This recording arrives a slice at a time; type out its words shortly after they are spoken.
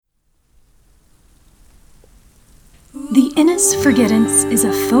The Innis Forgettance is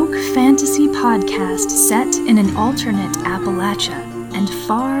a folk fantasy podcast set in an alternate Appalachia and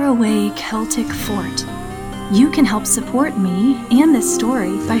faraway Celtic fort. You can help support me and this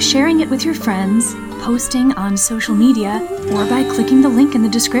story by sharing it with your friends, posting on social media, or by clicking the link in the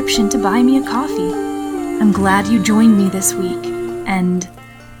description to buy me a coffee. I'm glad you joined me this week, and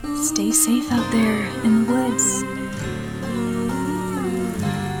stay safe out there in the woods.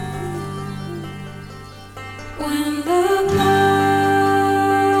 When the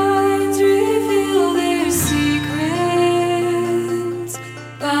blinds reveal their secrets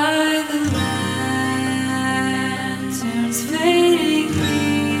by the lanterns fading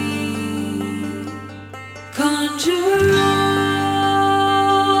gleam, conjure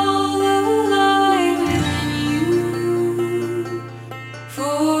all the light within you,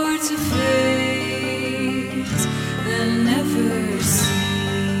 for to face and never see.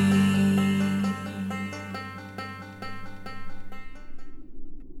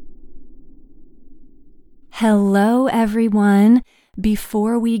 Hello, everyone.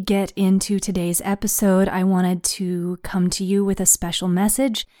 Before we get into today's episode, I wanted to come to you with a special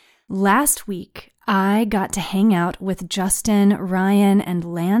message. Last week, I got to hang out with Justin, Ryan, and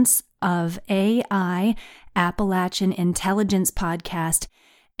Lance of AI, Appalachian Intelligence Podcast,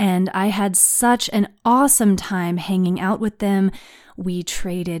 and I had such an awesome time hanging out with them. We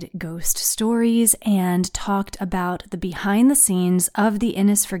traded ghost stories and talked about the behind the scenes of the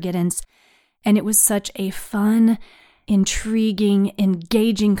Innis Forgettance. And it was such a fun, intriguing,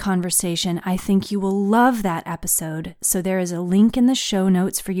 engaging conversation. I think you will love that episode. So there is a link in the show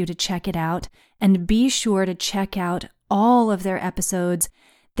notes for you to check it out. And be sure to check out all of their episodes.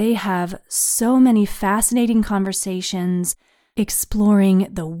 They have so many fascinating conversations exploring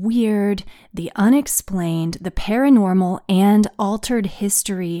the weird, the unexplained, the paranormal, and altered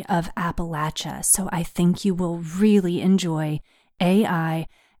history of Appalachia. So I think you will really enjoy AI,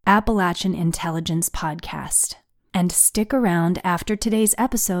 Appalachian Intelligence Podcast. And stick around after today's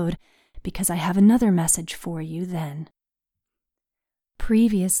episode because I have another message for you then.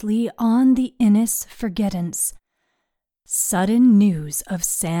 Previously on the Innis Forgettance, sudden news of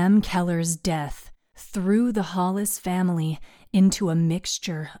Sam Keller's death threw the Hollis family into a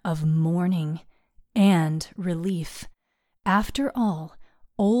mixture of mourning and relief. After all,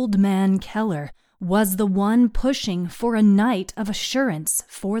 Old Man Keller was the one pushing for a night of assurance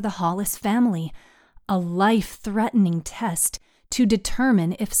for the Hollis family, a life-threatening test to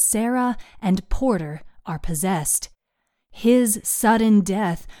determine if Sarah and Porter are possessed. His sudden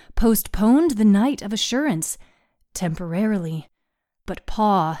death postponed the night of assurance temporarily, but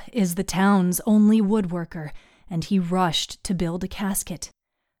Pa is the town's only woodworker, and he rushed to build a casket.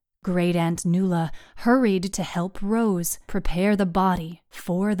 Great Aunt Nuala hurried to help Rose prepare the body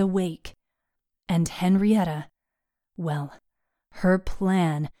for the wake. And Henrietta, well, her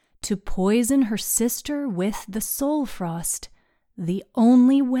plan to poison her sister with the soul frost, the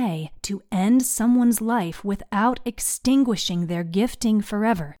only way to end someone's life without extinguishing their gifting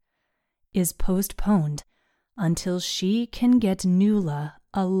forever, is postponed until she can get Nuala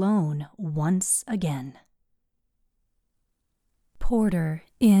alone once again. Porter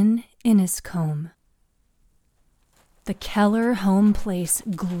in Inniscombe. The Keller home place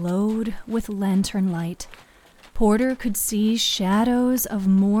glowed with lantern light. Porter could see shadows of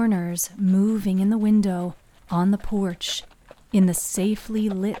mourners moving in the window, on the porch, in the safely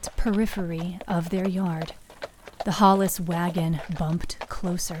lit periphery of their yard. The Hollis wagon bumped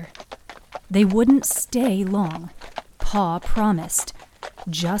closer. They wouldn't stay long, Pa promised,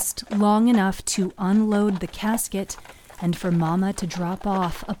 just long enough to unload the casket and for Mama to drop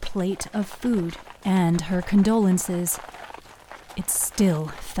off a plate of food and her condolences. It still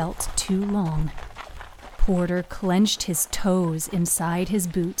felt too long. Porter clenched his toes inside his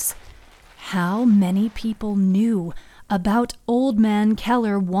boots. How many people knew about Old Man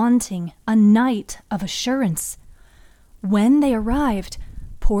Keller wanting a night of assurance? When they arrived,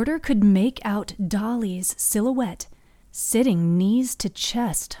 Porter could make out Dolly's silhouette, sitting knees to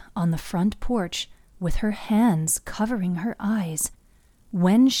chest on the front porch, with her hands covering her eyes.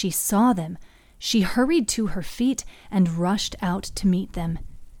 When she saw them, she hurried to her feet and rushed out to meet them.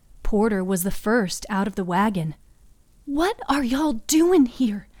 Porter was the first out of the wagon. "What are y'all doing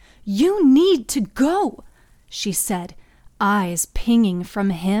here? You need to go," she said, eyes pinging from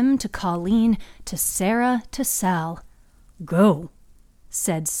him to Colleen to Sarah to Sal. "Go,"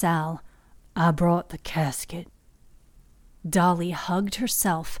 said Sal. "I brought the casket." Dolly hugged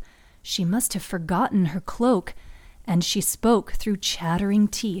herself. She must have forgotten her cloak, and she spoke through chattering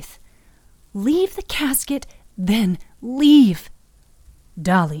teeth. "Leave the casket, then leave."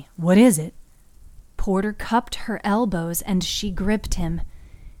 "Dolly, what is it?" Porter cupped her elbows and she gripped him.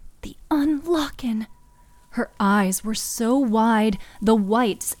 The unlockin'! Her eyes were so wide the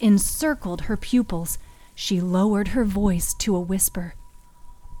whites encircled her pupils. She lowered her voice to a whisper.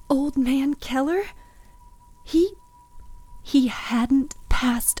 Old man Keller? He hadn't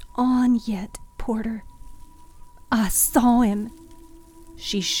passed on yet, Porter. I saw him.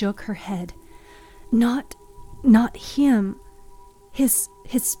 She shook her head. Not him. His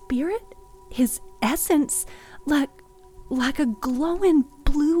spirit? His essence? Like a glowing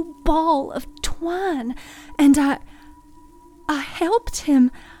blue ball of twine. And I helped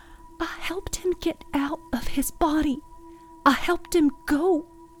him. I helped him get out of his body. I helped him go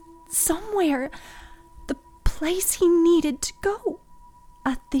somewhere. The place he needed to go.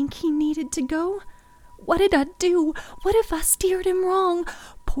 I think he needed to go. What did I do? What if I steered him wrong?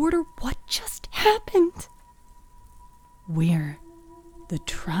 Porter, what just happened? We're the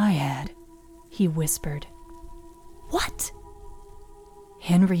Triad, he whispered. What?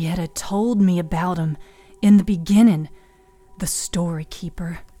 Henrietta told me about him in the beginning. The story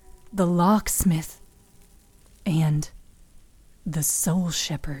keeper, the locksmith, and the soul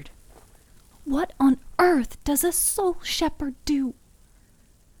shepherd. What on earth does a soul shepherd do?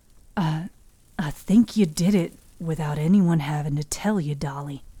 I think you did it without anyone having to tell you,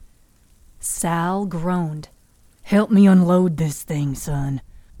 Dolly. Sal groaned. Help me unload this thing, son.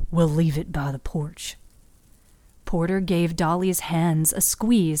 We'll leave it by the porch. Porter gave Dolly's hands a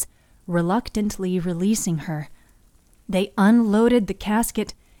squeeze, reluctantly releasing her. They unloaded the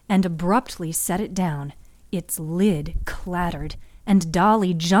casket and abruptly set it down. Its lid clattered, and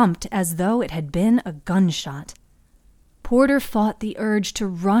Dolly jumped as though it had been a gunshot. Porter fought the urge to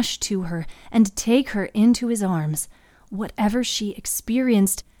rush to her and take her into his arms. Whatever she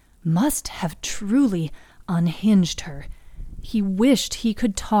experienced must have truly unhinged her. He wished he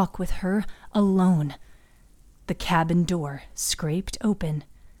could talk with her alone. The cabin door scraped open.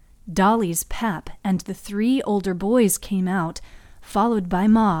 Dolly's pap and the 3 older boys came out, followed by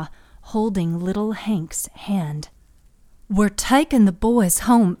Ma, holding little Hank's hand. We're taking the boys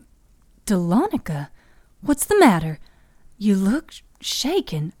home. Delonica, what's the matter? You look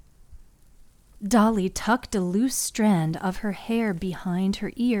shaken. Dolly tucked a loose strand of her hair behind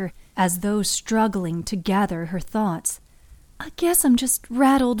her ear as though struggling to gather her thoughts. I guess I'm just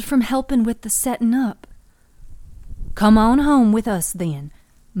rattled from helping with the setting up. Come on home with us then,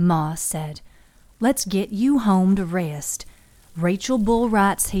 Ma said. Let's get you home to rest. Rachel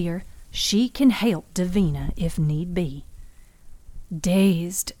Bullwright's here. She can help Davina if need be.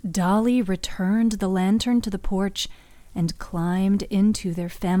 Dazed, Dolly returned the lantern to the porch and climbed into their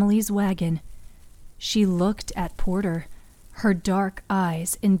family's wagon. She looked at Porter, her dark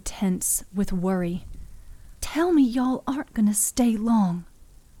eyes intense with worry. Tell me y'all aren't gonna stay long.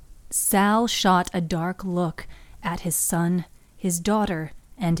 Sal shot a dark look at his son, his daughter,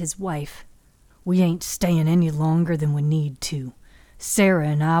 and his wife. We ain't staying any longer than we need to. Sarah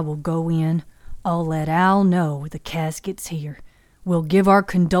and I will go in. I'll let Al know the casket's here. We'll give our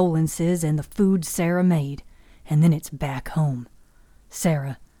condolences and the food Sarah made, and then it's back home.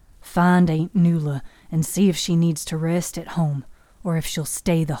 Sarah, find Aunt Nuala and see if she needs to rest at home or if she'll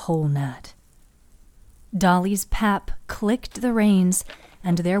stay the whole night. Dolly's pap clicked the reins,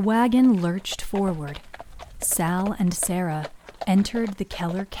 and their wagon lurched forward. Sal and Sarah entered the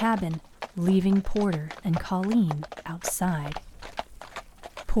Keller cabin, leaving Porter and Colleen outside.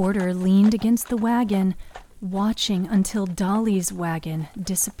 Porter leaned against the wagon, watching until Dolly's wagon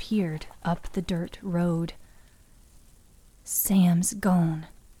disappeared up the dirt road. Sam's gone,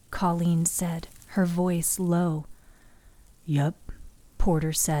 Colleen said, her voice low. Yup,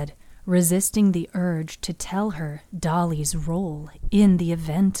 Porter said, resisting the urge to tell her Dolly's role in the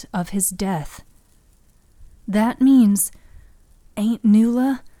event of his death. That means Aunt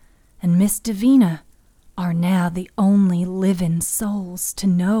Nuala and Miss Davina are now the only living souls to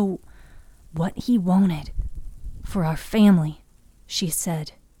know what he wanted for our family, she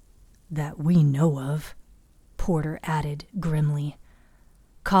said. That we know of, Porter added grimly.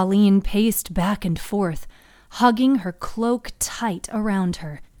 Colleen paced back and forth, hugging her cloak tight around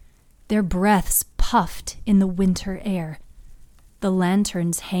her. Their breaths puffed in the winter air. The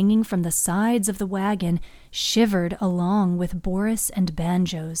lanterns hanging from the sides of the wagon shivered along with Boris and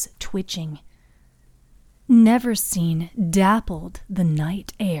banjos twitching. Neverseen dappled the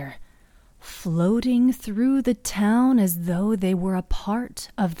night air, floating through the town as though they were a part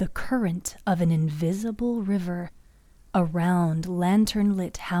of the current of an invisible river, around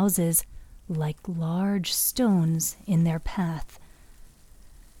lantern-lit houses like large stones in their path.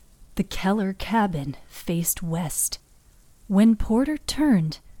 The Keller cabin faced west. When Porter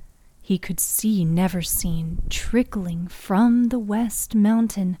turned, He could see Neverseen trickling from the west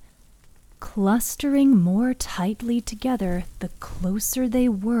mountain, clustering more tightly together the closer they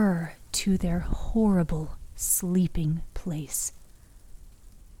were to their horrible sleeping place.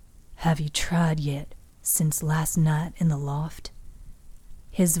 "Have you tried yet since last night in the loft?"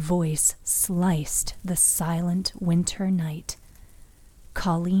 His voice sliced the silent winter night.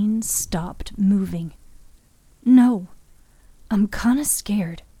 Colleen stopped moving. "No, I'm kinda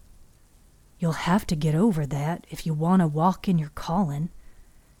scared." "You'll have to get over that if you want to walk in your calling."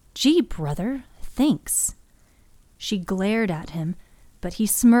 "Gee, brother, thanks." She glared at him, but he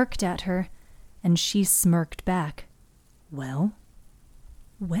smirked at her, and she smirked back. "Well?"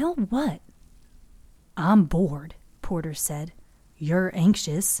 "Well, what?" "I'm bored," Porter said. "You're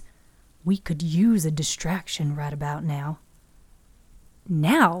anxious. We could use a distraction right about now."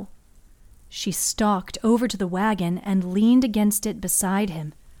 "Now?" She stalked over to the wagon and leaned against it beside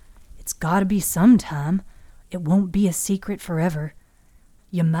him. "It's gotta be sometime. It won't be a secret forever.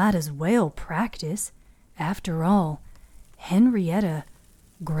 You might as well practice. After all, Henrietta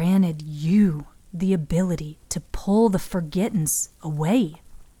granted you the ability to pull the forgettance away."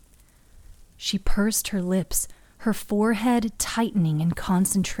 She pursed her lips, her forehead tightening in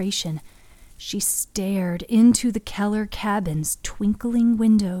concentration. She stared into the Keller cabin's twinkling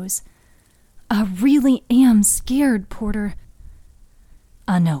windows. "I really am scared, Porter."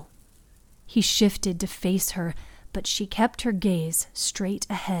 "I know." He shifted to face her, but she kept her gaze straight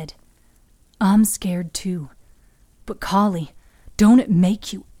ahead. "I'm scared too. But Collie, don't it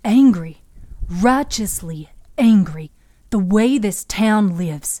make you angry? Righteously angry. The way this town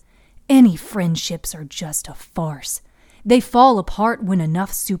lives. Any friendships are just a farce. They fall apart when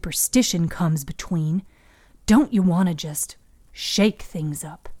enough superstition comes between. Don't you want to just shake things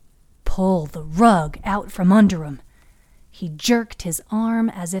up? Pull the rug out from under 'em?" He jerked his arm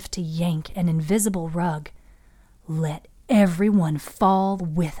as if to yank an invisible rug. "Let everyone fall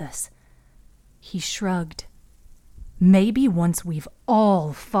with us." He shrugged. "Maybe once we've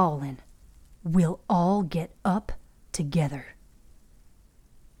all fallen, we'll all get up together."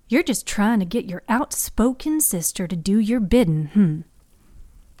 "You're just trying to get your outspoken sister to do your biddin',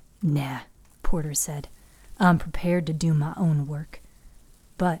 "Nah," Porter said. "I'm prepared to do my own work.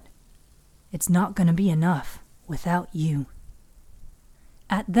 But it's not going to be enough without you."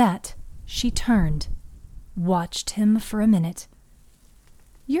 At that, she turned, watched him for a minute.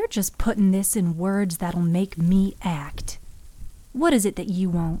 "You're just putting this in words that'll make me act. What is it that you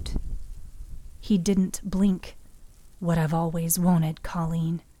want?" He didn't blink. "What I've always wanted,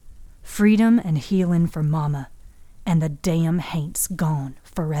 Colleen. Freedom and healing for Mama, and the damn haint's gone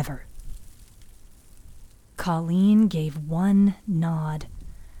forever." Colleen gave one nod.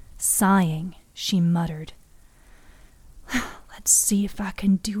 Sighing, she muttered, "Let's see if I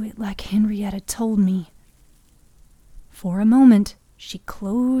can do it like Henrietta told me." For a moment, she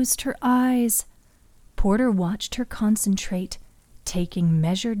closed her eyes. Porter watched her concentrate, taking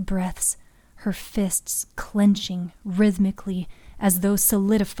measured breaths, her fists clenching rhythmically as though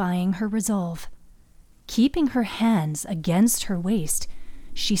solidifying her resolve. Keeping her hands against her waist,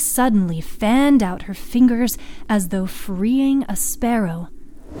 she suddenly fanned out her fingers as though freeing a sparrow.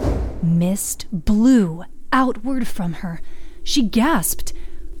 Mist blew outward from her. She gasped.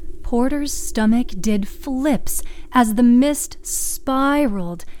 Porter's stomach did flips as the mist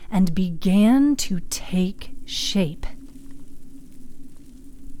spiraled and began to take shape.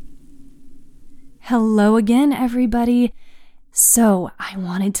 Hello again, everybody. So I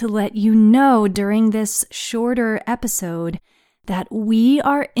wanted to let you know during this shorter episode that we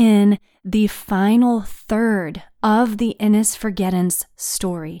are in the final third of the Innisforgettance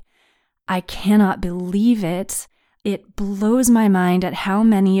story. I cannot believe it. It blows my mind at how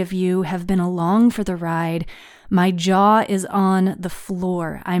many of you have been along for the ride. My jaw is on the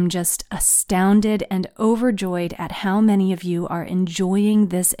floor. I'm just astounded and overjoyed at how many of you are enjoying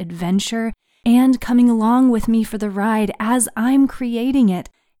this adventure and coming along with me for the ride as I'm creating it.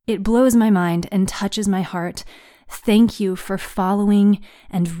 It blows my mind and touches my heart. Thank you for following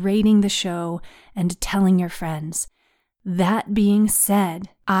and rating the show and telling your friends. That being said,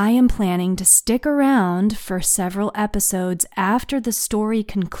 I am planning to stick around for several episodes after the story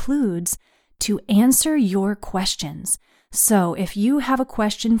concludes to answer your questions. So if you have a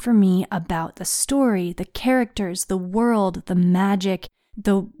question for me about the story, the characters, the world, the magic,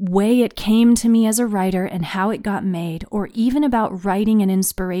 the way it came to me as a writer and how it got made, or even about writing and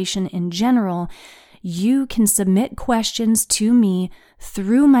inspiration in general, you can submit questions to me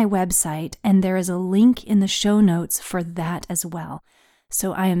through my website, and there is a link in the show notes for that as well.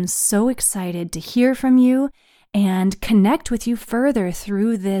 So I am so excited to hear from you, and connect with you further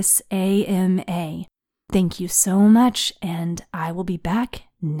through this AMA. Thank you so much, and I will be back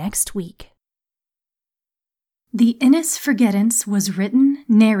next week. The Innis Forgettance was written,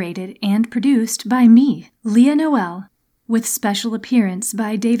 narrated, and produced by me, Leah Noel, with special appearance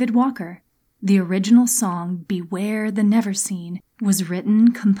by David Walker. The original song, Beware the Neverseen, was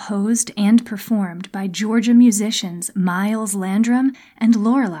written, composed, and performed by Georgia musicians Miles Landrum and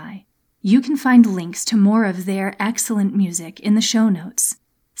Lorelei. You can find links to more of their excellent music in the show notes.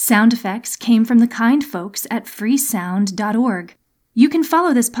 Sound effects came from the kind folks at freesound.org. You can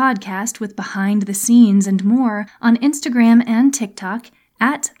follow this podcast with behind the scenes and more on Instagram and TikTok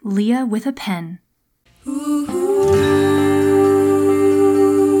at Leah with a Pen. Ooh.